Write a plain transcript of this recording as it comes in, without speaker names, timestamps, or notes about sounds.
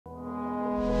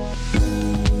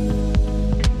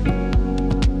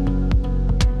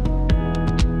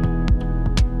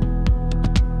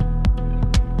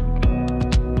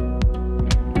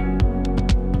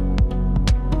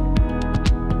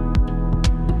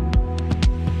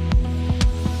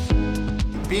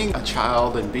Being a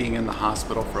child and being in the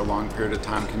hospital for a long period of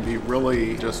time can be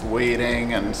really just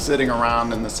waiting and sitting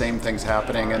around and the same things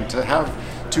happening, and to have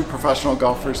two professional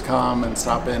golfers come and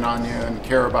stop in on you and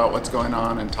care about what's going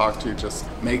on and talk to you just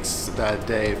makes that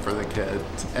day for the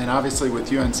kids. And obviously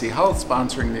with UNC Health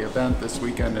sponsoring the event this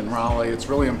weekend in Raleigh, it's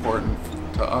really important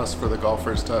to us, for the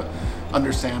golfers, to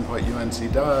understand what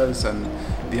UNC does and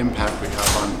the impact we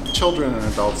have on children and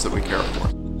adults that we care for.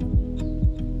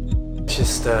 It's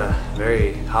just a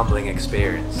very humbling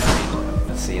experience. I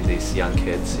mean, seeing these young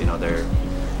kids, you know,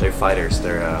 they're fighters.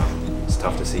 It's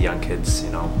tough to see young kids, you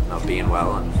know, not being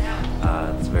well,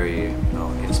 and it's very, you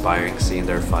know, inspiring seeing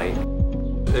their fight.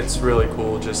 It's really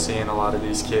cool just seeing a lot of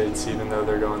these kids, even though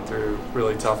they're going through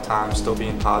really tough times, still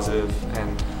being positive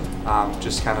and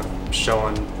just kind of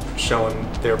showing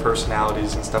their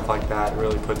personalities and stuff like that. It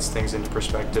really puts things into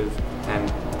perspective, and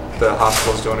the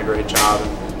hospital's doing a great job,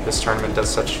 and this tournament does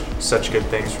such good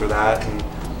things for that,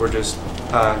 and we're just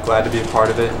glad to be a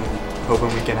part of it and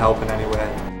hoping we can help in any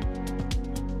way.